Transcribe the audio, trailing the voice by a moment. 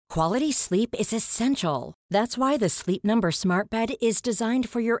Quality sleep is essential. That's why the Sleep Number Smart Bed is designed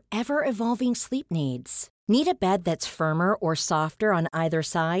for your ever-evolving sleep needs. Need a bed that's firmer or softer on either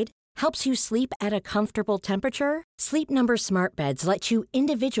side? Helps you sleep at a comfortable temperature? Sleep Number Smart Beds let you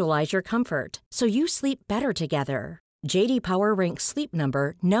individualize your comfort, so you sleep better together. J.D. Power ranks Sleep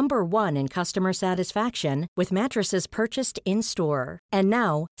Number number 1 in customer satisfaction with mattresses purchased in-store. And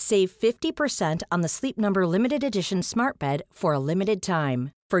now, save 50% on the Sleep Number Limited Edition Smart Bed for a limited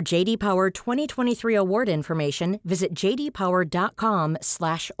time. For J.D. Power 2023 award information, visit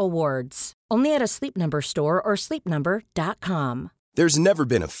jdpower.com/awards. Only at a Sleep Number store or sleepnumber.com. There's never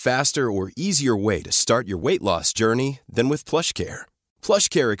been a faster or easier way to start your weight loss journey than with PlushCare.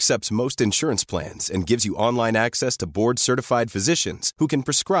 PlushCare accepts most insurance plans and gives you online access to board-certified physicians who can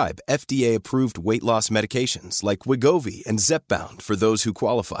prescribe FDA-approved weight loss medications like Wegovy and Zepbound for those who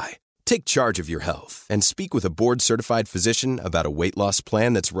qualify. Take charge of your health and speak with a board-certified physician about a weight loss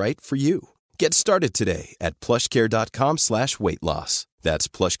plan that's right for you. Get started today at plushcare.com/weight loss. That's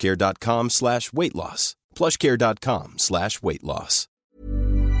plushcare.com/weight loss. plushcare.com/weight loss.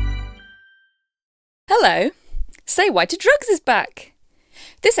 Hello. Say Why to Drugs is back.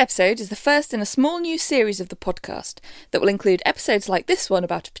 This episode is the first in a small new series of the podcast that will include episodes like this one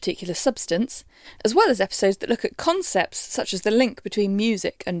about a particular substance, as well as episodes that look at concepts such as the link between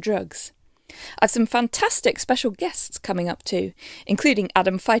music and drugs. I've some fantastic special guests coming up too, including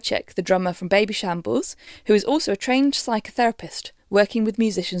Adam Fajcek, the drummer from Baby Shambles, who is also a trained psychotherapist working with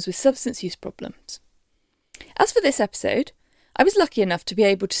musicians with substance use problems. As for this episode, I was lucky enough to be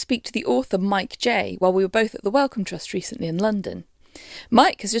able to speak to the author Mike J while we were both at the Wellcome Trust recently in London.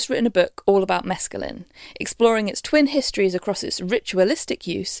 Mike has just written a book all about mescaline, exploring its twin histories across its ritualistic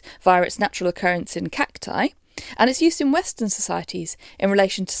use via its natural occurrence in cacti, and its use in Western societies in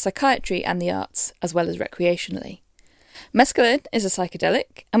relation to psychiatry and the arts, as well as recreationally. Mescaline is a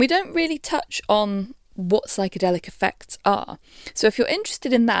psychedelic, and we don't really touch on what psychedelic effects are. So if you're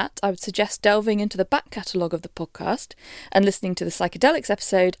interested in that, I would suggest delving into the back catalogue of the podcast and listening to the psychedelics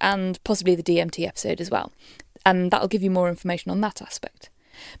episode and possibly the DMT episode as well. And that'll give you more information on that aspect.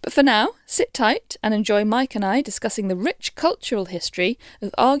 But for now, sit tight and enjoy Mike and I discussing the rich cultural history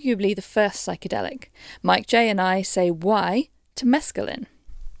of arguably the first psychedelic. Mike J and I say why to mescaline.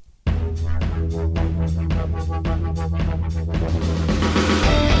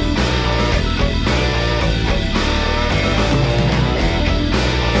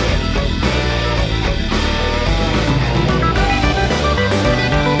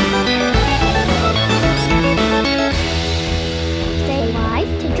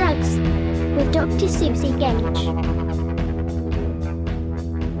 Dr. Susie Gage.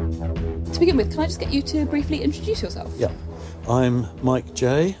 To begin with, can I just get you to briefly introduce yourself? Yeah, I'm Mike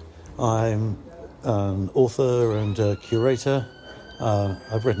J. I'm an author and a curator.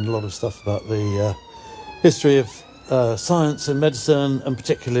 I've written a lot of stuff about the history of science and medicine, and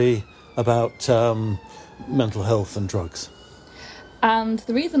particularly about mental health and drugs. And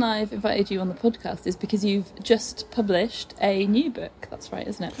the reason I've invited you on the podcast is because you've just published a new book. That's right,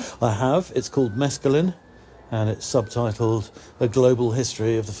 isn't it? I have. It's called Mescaline, and it's subtitled A Global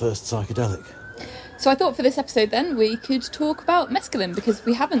History of the First Psychedelic. So I thought for this episode then we could talk about mescaline, because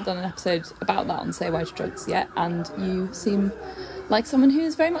we haven't done an episode about that on Say Why to Drugs yet, and you seem like someone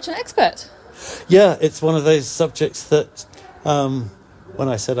who's very much an expert. Yeah, it's one of those subjects that when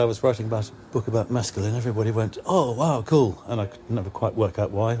I said I was writing about a book about mescaline, everybody went, "Oh, wow, cool." And I could never quite work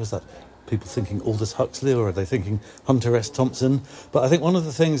out why. Was that people thinking Aldous Huxley, or are they thinking Hunter S. Thompson? But I think one of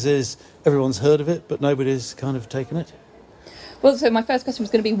the things is everyone's heard of it, but nobody's kind of taken it. Well, so my first question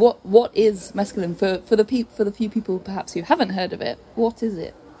was going to be, what is mescaline? For the few people perhaps who haven't heard of it, what is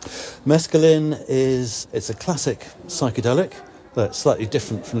it? Mescaline it's a classic psychedelic, but slightly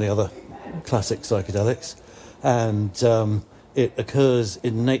different from the other classic psychedelics. And it occurs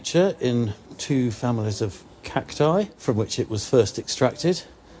in nature in two families of cacti from which it was first extracted.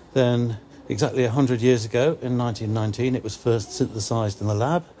 Then, exactly 100 years ago, in 1919, it was first synthesised in the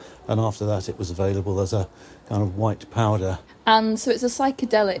lab, and after that it was available as a kind of white powder. And so it's a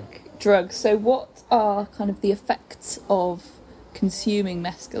psychedelic drug. So what are kind of the effects of consuming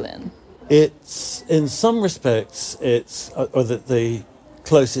mescaline? It's, in some respects, the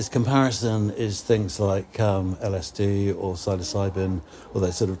closest comparison is things like LSD or psilocybin, or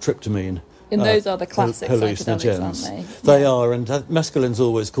those sort of tryptamine. And those are the classic psychedelics, aren't they? They are, and mescaline's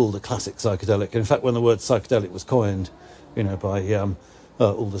always called a classic psychedelic. In fact, when the word psychedelic was coined, by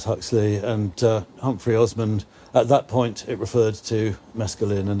Aldous Huxley and Humphrey Osmond, at that point it referred to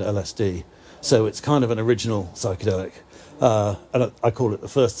mescaline and LSD. So it's kind of an original psychedelic. And I call it the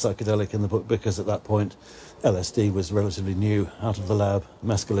first psychedelic in the book because at that point LSD was relatively new out of the lab.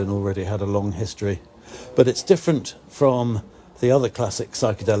 Mescaline already had a long history. But it's different from the other classic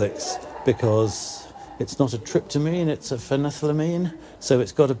psychedelics because it's not a tryptamine, it's a phenethylamine. So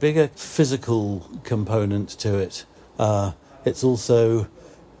it's got a bigger physical component to it. It's also,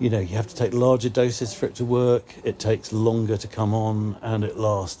 you have to take larger doses for it to work. It takes longer to come on and it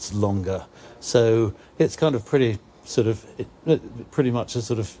lasts longer. So it's kind of pretty much a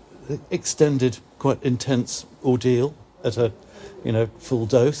sort of extended, quite intense ordeal at a, full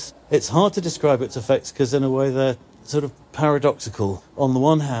dose. It's hard to describe its effects because in a way they're sort of paradoxical. On the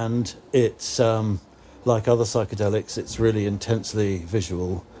one hand, it's like other psychedelics, it's really intensely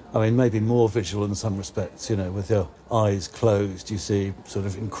visual. I mean, maybe more visual in some respects, with your eyes closed, you see sort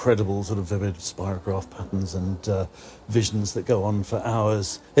of incredible sort of vivid spirograph patterns and visions that go on for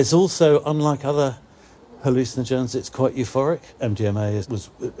hours. It's also, unlike other hallucinogens, it's quite euphoric. MDMA was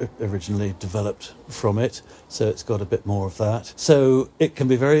originally developed from it, so it's got a bit more of that. So it can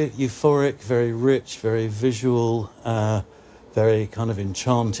be very euphoric, very rich, very visual, very kind of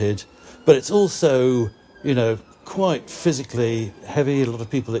enchanted, but it's also, quite physically heavy. A lot of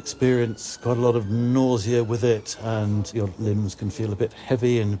people experience quite a lot of nausea with it, and your limbs can feel a bit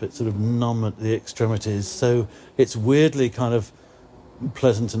heavy and a bit sort of numb at the extremities. So it's weirdly kind of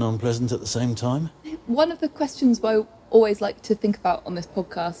pleasant and unpleasant at the same time. One of the questions I always like to think about on this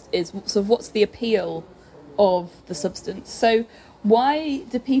podcast is sort of what's the appeal of the substance. So why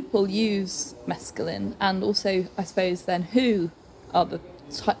do people use mescaline? And also, I suppose, then who are the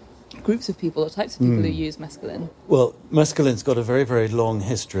groups of people or types of people who use mescaline? Well, mescaline's got a very, very long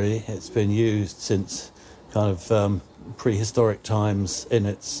history. It's been used since kind of prehistoric times in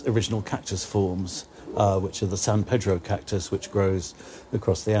its original cactus forms, which are the San Pedro cactus, which grows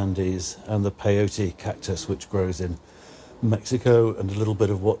across the Andes, and the peyote cactus, which grows in Mexico and a little bit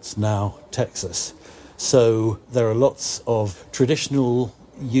of what's now Texas. So there are lots of traditional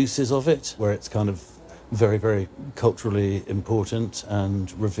uses of it, where it's kind of very, very culturally important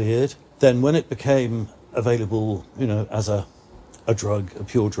and revered. Then when it became available, as a drug, a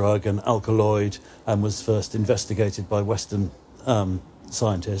pure drug, an alkaloid, and was first investigated by Western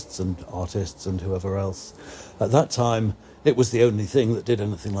scientists and artists and whoever else, at that time it was the only thing that did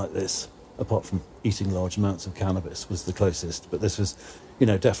anything like this, apart from eating large amounts of cannabis was the closest. But this was,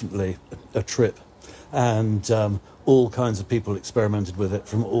 definitely a trip. And all kinds of people experimented with it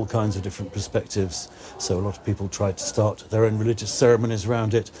from all kinds of different perspectives. So a lot of people tried to start their own religious ceremonies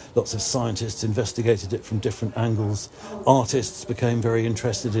around it. Lots of scientists investigated it from different angles. Artists became very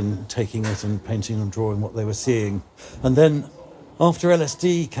interested in taking it and painting and drawing what they were seeing. And then after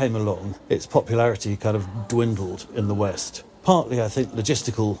LSD came along, its popularity kind of dwindled in the West. Partly, I think,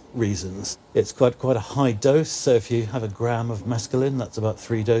 logistical reasons. It's quite a high dose, so if you have a gram of mescaline, that's about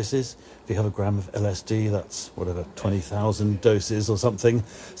 3 doses. If you have a gram of LSD, that's 20,000 doses or something.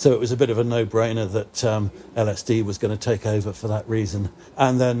 So it was a bit of a no-brainer that LSD was going to take over for that reason.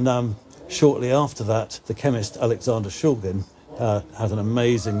 And then shortly after that, the chemist Alexander Shulgin had an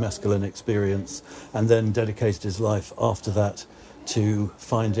amazing mescaline experience and then dedicated his life after that to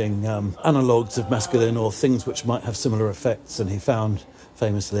finding analogues of mescaline or things which might have similar effects. And he found,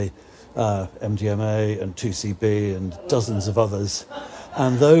 famously, MDMA and 2CB and dozens of others.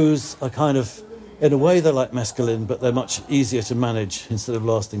 And those are kind of, in a way, they're like mescaline, but they're much easier to manage. Instead of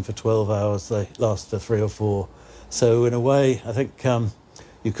lasting for 12 hours, they last for 3 or 4. So in a way, I think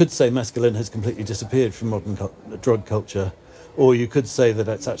you could say mescaline has completely disappeared from modern drug culture, or you could say that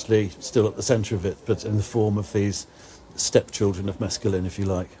it's actually still at the centre of it, but in the form of these stepchildren of mescaline, if you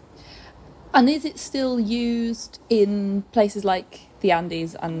like. And is it still used in places like the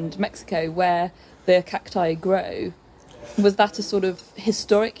Andes and Mexico where the cacti grow? Was that a sort of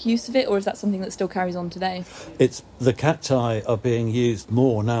historic use of it, or is that something that still carries on today? The cacti are being used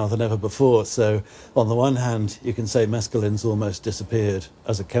more now than ever before. So on the one hand, you can say mescaline's almost disappeared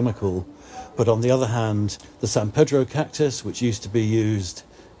as a chemical. But on the other hand, the San Pedro cactus, which used to be used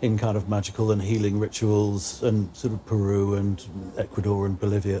in kind of magical and healing rituals and sort of Peru and Ecuador and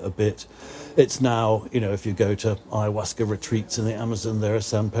Bolivia a bit. It's now, if you go to ayahuasca retreats in the Amazon, there are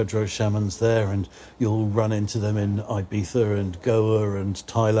San Pedro shamans there, and you'll run into them in Ibiza and Goa and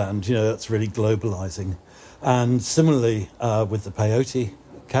Thailand. That's really globalizing. And similarly with the peyote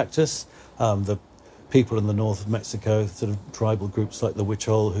cactus, the people in the north of Mexico, sort of tribal groups like the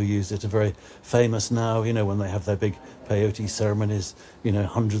Huichol who use it, are very famous now, when they have their big peyote ceremonies,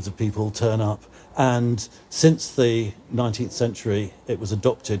 hundreds of people turn up. And since the 19th century, it was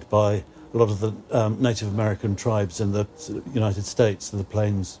adopted by a lot of the Native American tribes in the United States, the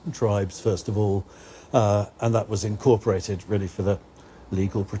Plains tribes, first of all. and that was incorporated really for the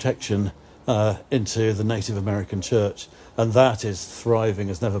legal protection into the Native American church, and that is thriving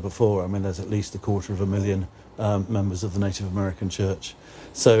as never before. I mean, there's at least 250,000 members of the Native American church.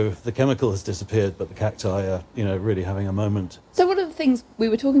 So the chemical has disappeared, but the cacti are, really having a moment. So one of the things we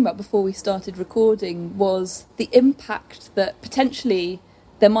were talking about before we started recording was the impact that potentially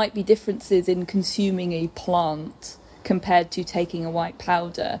there might be differences in consuming a plant compared to taking a white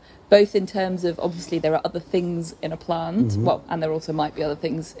powder, both in terms of, obviously, there are other things in a plant, and there also might be other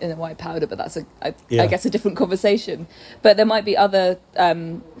things in a white powder, but that's, I guess, a different conversation. But there might be other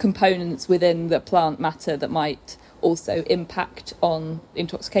components within the plant matter that might also impact on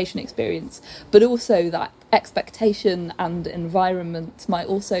intoxication experience, but also that expectation and environment might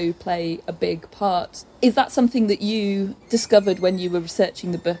also play a big part. Is that something that you discovered when you were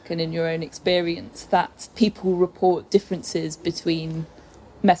researching the book and in your own experience, that people report differences between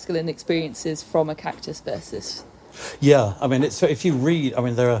mescaline experiences from a cactus versus? Yeah, I mean, if you read,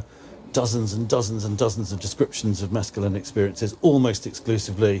 there are dozens and dozens and dozens of descriptions of mescaline experiences, almost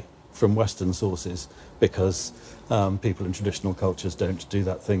exclusively from Western sources, because people in traditional cultures don't do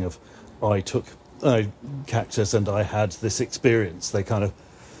that thing of, I took a cactus and I had this experience. They kind of,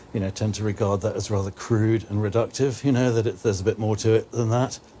 tend to regard that as rather crude and reductive, that there's a bit more to it than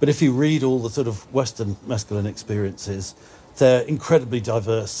that. But if you read all the sort of Western mescaline experiences, they're incredibly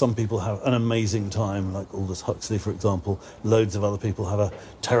diverse. Some people have an amazing time, like Aldous Huxley, for example. Loads of other people have a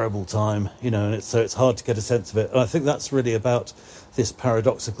terrible time, and so it's hard to get a sense of it. And I think that's really about this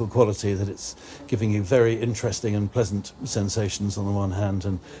paradoxical quality, that it's giving you very interesting and pleasant sensations on the one hand,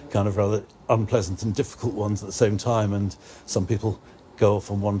 and kind of rather unpleasant and difficult ones at the same time. And some people go off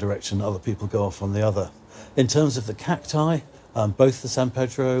in one direction, other people go off on the other. In terms of the cacti, both the San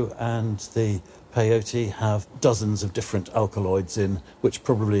Pedro and the peyote have dozens of different alkaloids in, which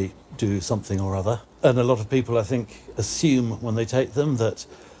probably do something or other. And a lot of people, I think, assume when they take them that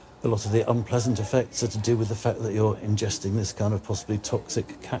a lot of the unpleasant effects are to do with the fact that you're ingesting this kind of possibly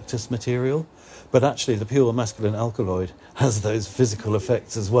toxic cactus material. But actually, the pure mescaline alkaloid has those physical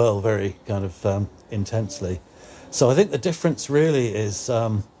effects as well, very kind of intensely. So I think the difference really is,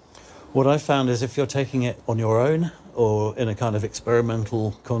 what I found is if you're taking it on your own or in a kind of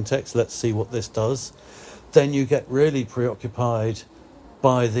experimental context, let's see what this does, then you get really preoccupied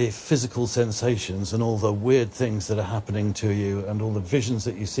by the physical sensations and all the weird things that are happening to you and all the visions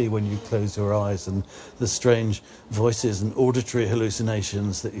that you see when you close your eyes and the strange voices and auditory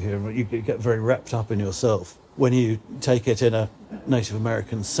hallucinations that you hear. You get very wrapped up in yourself. When you take it in a Native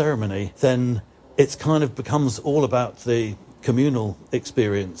American ceremony, then it kind of becomes all about the communal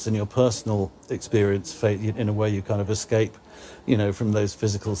experience and your personal experience. In a way, you kind of escape, from those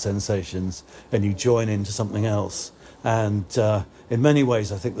physical sensations and you join into something else. And in many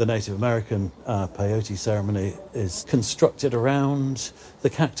ways, I think the Native American peyote ceremony is constructed around the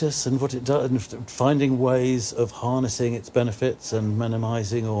cactus and what it does, and finding ways of harnessing its benefits and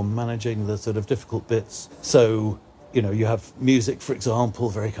minimizing or managing the sort of difficult bits. So, you have music, for example,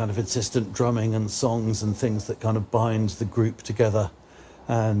 very kind of insistent drumming and songs and things that kind of bind the group together.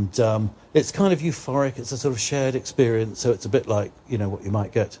 And it's kind of euphoric. It's a sort of shared experience. So it's a bit like, what you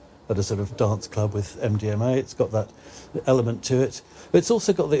might get at a sort of dance club with MDMA. It's got that element to it. But it's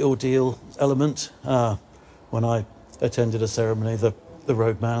also got the ordeal element. When I attended a ceremony, the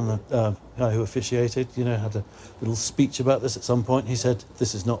roadman, the guy who officiated, had a little speech about this at some point. He said,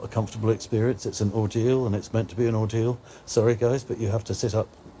 this is not a comfortable experience, it's an ordeal, and it's meant to be an ordeal. Sorry, guys, but you have to sit up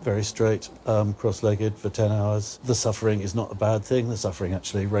very straight, cross-legged for 10 hours. The suffering is not a bad thing. The suffering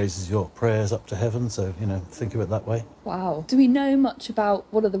actually raises your prayers up to heaven, so, think of it that way. Wow. Do we know much about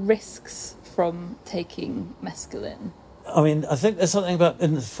what are the risks from taking mescaline? I think there's something about,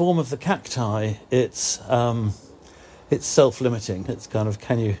 in the form of the cacti, it's self-limiting. It's kind of,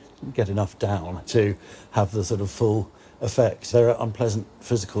 can you get enough down to have the sort of full effect? There are unpleasant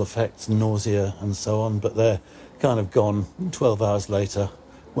physical effects, nausea and so on, but they're kind of gone 12 hours later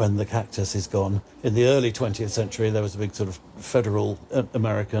when the cactus is gone. In the early 20th century, there was a big sort of federal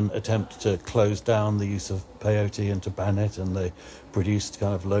American attempt to close down the use of peyote and to ban it, and they produced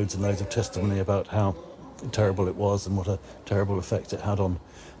kind of loads and loads of testimony about how terrible it was and what a terrible effect it had on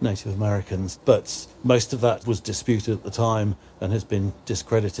Native Americans. But most of that was disputed at the time and has been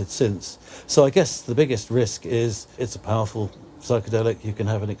discredited since. So I guess the biggest risk is it's a powerful psychedelic. You can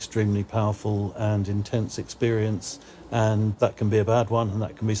have an extremely powerful and intense experience, and that can be a bad one, and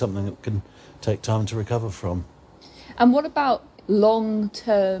that can be something that can take time to recover from. And what about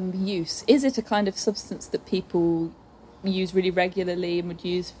long-term use? Is it a kind of substance that people use really regularly and would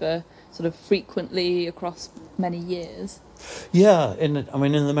use for sort of frequently across many years? Yeah, in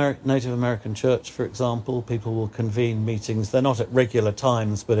the Native American church, for example, people will convene meetings. They're not at regular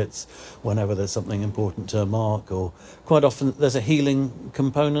times, but it's whenever there's something important to mark, or quite often there's a healing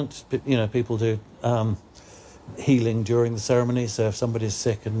component. People do healing during the ceremony, so if somebody's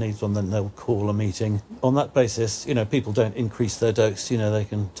sick and needs one, then they'll call a meeting. On that basis, people don't increase their dose. They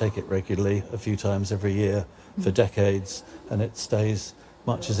can take it regularly a few times every year for decades, and it stays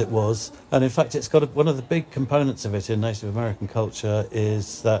much as it was. And in fact, it's got one of the big components of it in Native American culture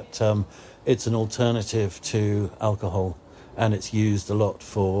is that it's an alternative to alcohol, and it's used a lot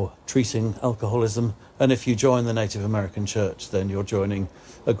for treating alcoholism. And if you join the Native American church, then you're joining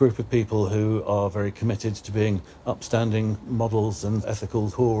a group of people who are very committed to being upstanding models and ethical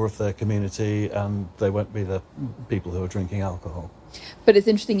core of their community, and they won't be the people who are drinking alcohol. But it's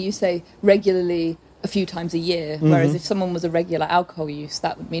interesting you say regularly a few times a year, whereas if someone was a regular alcohol use,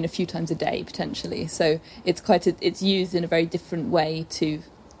 that would mean a few times a day potentially. So it's used in a very different way to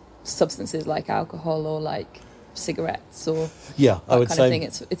substances like alcohol or like cigarettes or I would say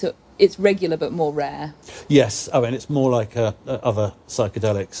it's regular but more rare. Yes, it's more like other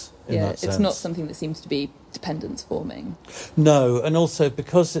psychedelics in that sense. It's not something that seems to be dependence forming. No, and also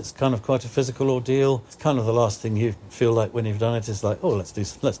because it's kind of quite a physical ordeal, it's kind of the last thing you feel like when you've done it is like, oh, let's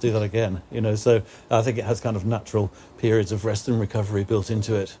do that again. So I think it has kind of natural periods of rest and recovery built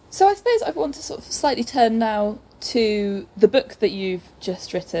into it. So I suppose I want to sort of slightly turn now to the book that you've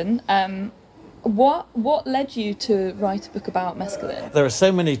just written. What led you to write a book about mescaline? There are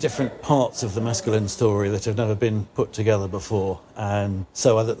so many different parts of the mescaline story that have never been put together before, and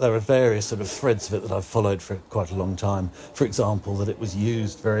so there are various sort of threads of it that I've followed for quite a long time. For example, that it was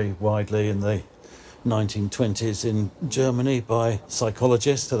used very widely in the 1920s in Germany by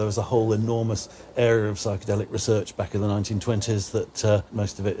psychologists. So there was a whole enormous area of psychedelic research back in the 1920s that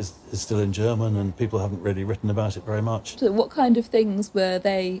most of it is still in German, and people haven't really written about it very much. So what kind of things were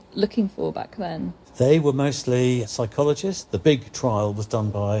they looking for back then? They were mostly psychologists. The big trial was done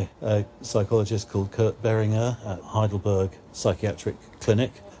by a psychologist called Kurt Beringer at Heidelberg Psychiatric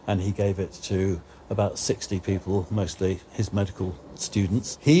Clinic, and he gave it to about 60 people, mostly his medical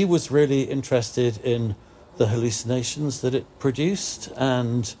students. He was really interested in the hallucinations that it produced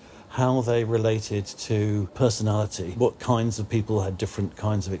and how they related to personality, what kinds of people had different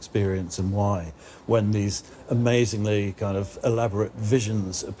kinds of experience and why. When these amazingly kind of elaborate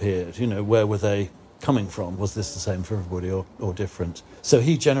visions appeared, where were they coming from? Was this the same for everybody or different? So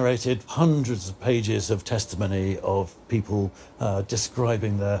he generated hundreds of pages of testimony of people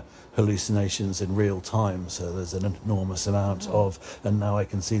describing their hallucinations in real time. So there's an enormous amount of, and now I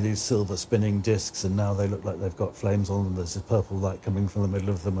can see these silver spinning discs, and now they look like they've got flames on them. There's a purple light coming from the middle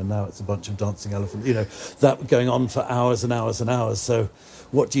of them, and now it's a bunch of dancing elephants. That going on for hours and hours and hours. So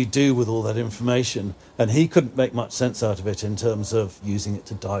what do you do with all that information? And he couldn't make much sense out of it in terms of using it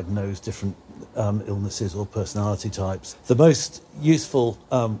to diagnose different illnesses or personality types. The most useful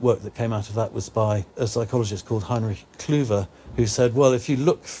work that came out of that was by a psychologist called Heinrich Kluwer, who said, well, if you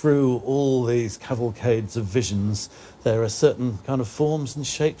look through all these cavalcades of visions, there are certain kind of forms and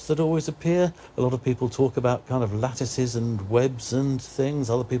shapes that always appear. A lot of people talk about kind of lattices and webs and things.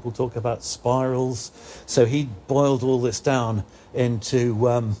 Other people talk about spirals. So he boiled all this down into,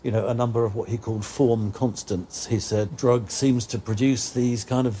 a number of what he called form constants. He said, drug seems to produce these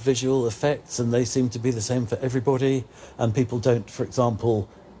kind of visual effects, and they seem to be the same for everybody. And people don't, for example,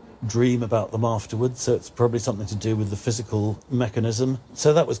 dream about them afterwards, so it's probably something to do with the physical mechanism.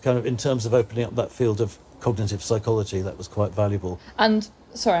 So that was kind of, in terms of opening up that field of cognitive psychology, that was quite valuable. And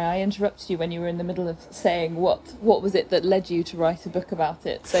sorry, I interrupted you when you were in the middle of saying what was it that led you to write a book about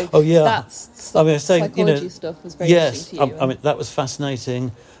it. So psychology stuff was very interesting to you. That was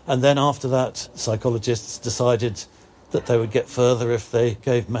fascinating. And then after that, psychologists decided that they would get further if they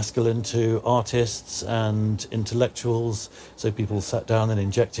gave mescaline to artists and intellectuals. So people sat down and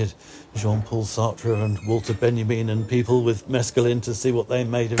injected Jean-Paul Sartre and Walter Benjamin and people with mescaline to see what they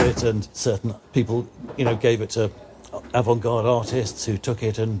made of it. And certain people, gave it to avant-garde artists who took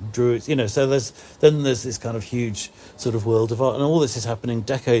it and drew it. So there's this kind of huge sort of world of art. And all this is happening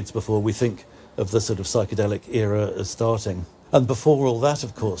decades before we think of the sort of psychedelic era as starting. And before all that,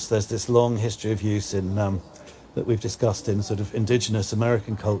 of course, there's this long history of use in that we've discussed in sort of indigenous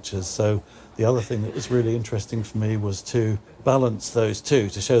American cultures. So the other thing that was really interesting for me was to balance those two,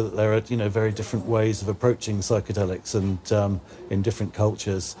 to show that there are, very different ways of approaching psychedelics and in different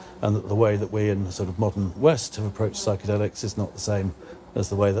cultures, and that the way that we in the sort of modern West have approached psychedelics is not the same as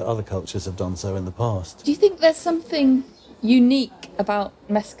the way that other cultures have done so in the past. Do you think there's something unique about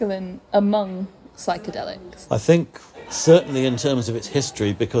mescaline among psychedelics? I think certainly in terms of its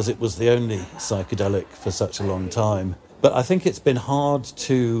history, because it was the only psychedelic for such a long time. But I think it's been hard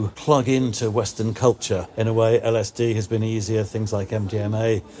to plug into Western culture. In a way, LSD has been easier. Things like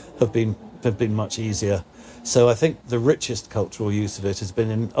MDMA have been much easier. So I think the richest cultural use of it has been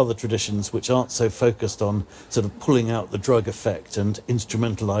in other traditions which aren't so focused on sort of pulling out the drug effect and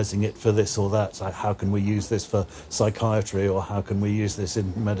instrumentalizing it for this or that. Like, how can we use this for psychiatry, or how can we use this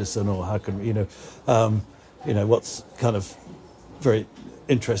in medicine, or how can, what's kind of very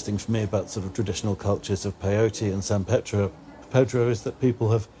interesting for me about sort of traditional cultures of peyote and San Pedro is that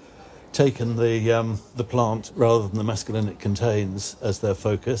people have taken the plant rather than the mescaline it contains as their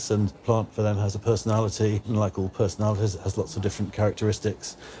focus, and the plant for them has a personality, and like all personalities, it has lots of different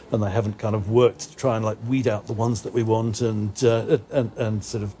characteristics, and they haven't kind of worked to try and like weed out the ones that we want and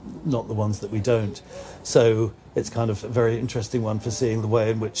sort of not the ones that we don't. So it's kind of a very interesting one for seeing the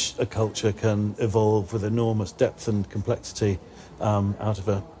way in which a culture can evolve with enormous depth and complexity out of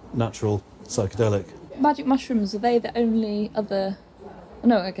a natural psychedelic. Magic mushrooms, are they the only other...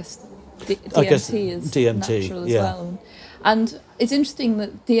 No, I guess I guess DMT is DMT, natural as well. And it's interesting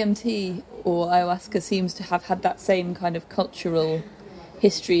that DMT or ayahuasca seems to have had that same kind of cultural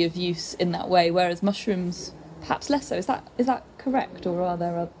history of use in that way, whereas mushrooms perhaps less so. Is that correct, or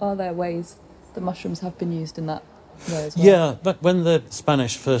are there ways that mushrooms have been used in that way as well? Yeah, but when the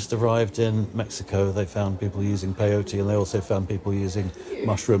Spanish first arrived in Mexico, they found people using peyote, and they also found people using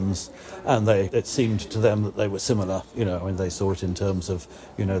mushrooms, and it seemed to them that they were similar. They saw it in terms of,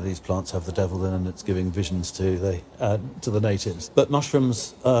 these plants have the devil in, and it's giving visions to the natives. But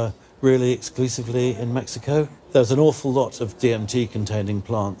mushrooms are really exclusively in Mexico. There's an awful lot of DMT-containing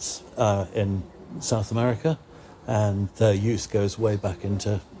plants in South America, and their use goes way back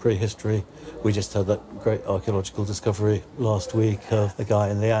into prehistory. We just had that great archaeological discovery last week of a guy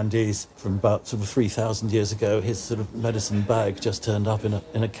in the Andes from about sort of 3,000 years ago. His sort of medicine bag just turned up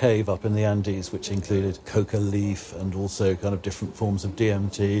in a cave up in the Andes, which included coca leaf and also kind of different forms of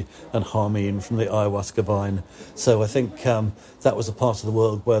DMT and harmine from the ayahuasca vine. So I think that was a part of the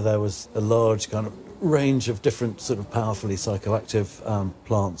world where there was a large kind of range of different sort of powerfully psychoactive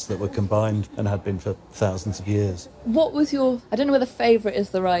plants that were combined and had been for thousands of years. What was your, I don't know whether favourite is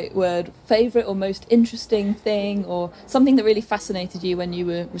the right word, favourite or most interesting thing, or something that really fascinated you when you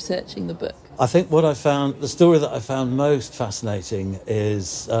were researching the book? I think the story that I found most fascinating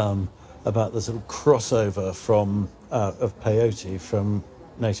is about the sort of crossover of peyote from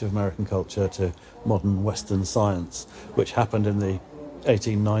Native American culture to modern Western science, which happened in the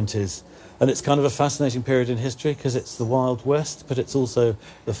 1890s. And it's kind of a fascinating period in history because it's the Wild West, but it's also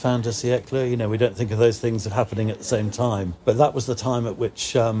the fin de siècle. We don't think of those things as happening at the same time. But that was the time at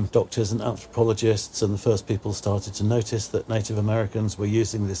which doctors and anthropologists and the first people started to notice that Native Americans were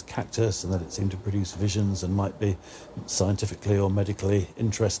using this cactus and that it seemed to produce visions and might be scientifically or medically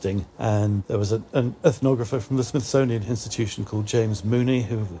interesting. And there was an ethnographer from the Smithsonian Institution called James Mooney,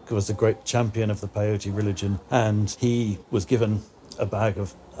 who was a great champion of the peyote religion. And he was given a bag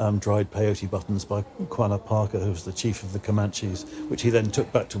of dried peyote buttons by Quanah Parker, who was the chief of the Comanches, which he then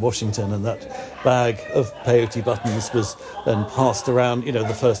took back to Washington, and that bag of peyote buttons was then passed around.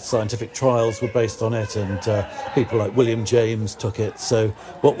 The first scientific trials were based on it, and people like William James took it. So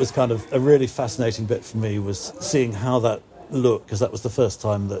what was kind of a really fascinating bit for me was seeing how that looked, because that was the first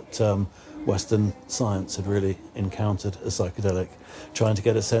time that Western science had really encountered a psychedelic, trying to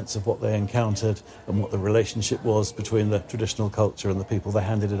get a sense of what they encountered and what the relationship was between the traditional culture and the people they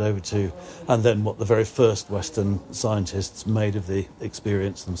handed it over to, and then what the very first Western scientists made of the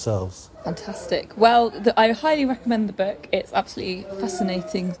experience themselves. Fantastic. Well, I highly recommend the book. It's absolutely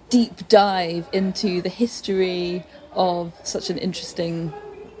fascinating, deep dive into the history of such an interesting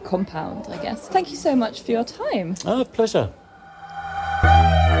compound, I guess. Thank you so much for your time. Oh, pleasure.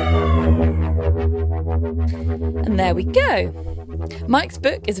 And there we go. Mike's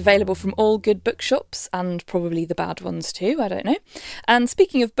book is available from all good bookshops, and probably the bad ones too, I don't know. And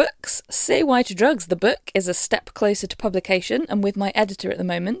speaking of books, Say Why to Drugs, the book, is a step closer to publication, and with my editor at the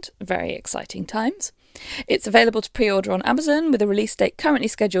moment, very exciting times. It's available to pre-order on Amazon, with a release date currently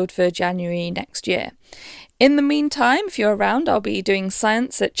scheduled for January next year. In the meantime, if you're around, I'll be doing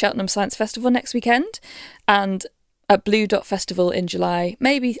science at Cheltenham Science Festival next weekend, and at Blue Dot Festival in July,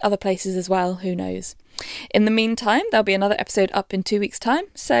 maybe other places as well, who knows. In the meantime, there'll be another episode up in 2 weeks' time,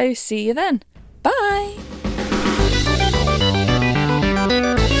 so see you then. Bye!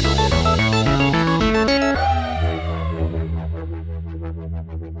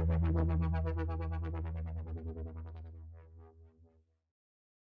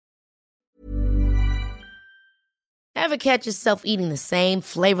 Ever catch yourself eating the same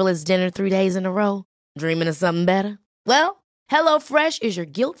flavorless dinner 3 days in a row? Dreaming of something better? Well, HelloFresh is your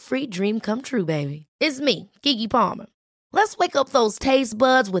guilt-free dream come true, baby. It's me, Keke Palmer. Let's wake up those taste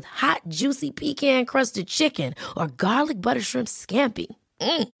buds with hot, juicy pecan-crusted chicken or garlic butter shrimp scampi.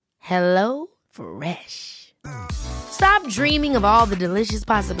 Hello Fresh. Stop dreaming of all the delicious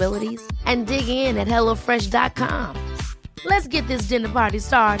possibilities and dig in at HelloFresh.com. Let's get this dinner party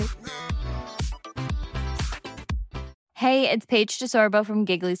started. Hey, it's Paige DeSorbo from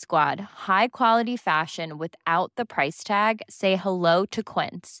Giggly Squad. High quality fashion without the price tag. Say hello to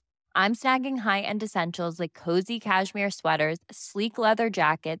Quince. I'm snagging high-end essentials like cozy cashmere sweaters, sleek leather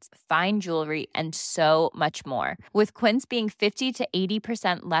jackets, fine jewelry, and so much more. With Quince being 50 to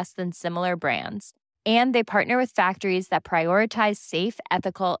 80% less than similar brands. And they partner with factories that prioritize safe,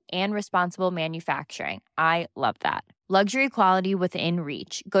 ethical, and responsible manufacturing. I love that. Luxury quality within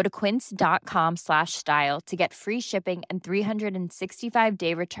reach. Go to quince.com/style to get free shipping and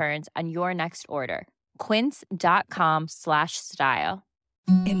 365-day returns on your next order. Quince.com/style.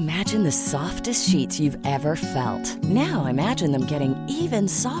 Imagine the softest sheets you've ever felt. Now imagine them getting even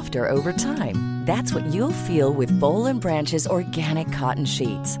softer over time. That's what you'll feel with Boll & Branch's organic cotton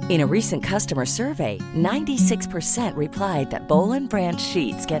sheets. In a recent customer survey, 96% replied that Boll & Branch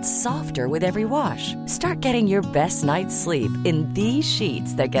sheets get softer with every wash. Start getting your best night's sleep in these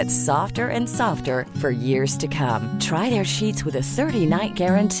sheets that get softer and softer for years to come. Try their sheets with a 30-night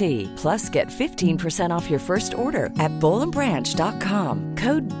guarantee. Plus, get 15% off your first order at bollandbranch.com.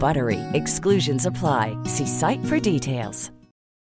 Code BUTTERY. Exclusions apply. See site for details.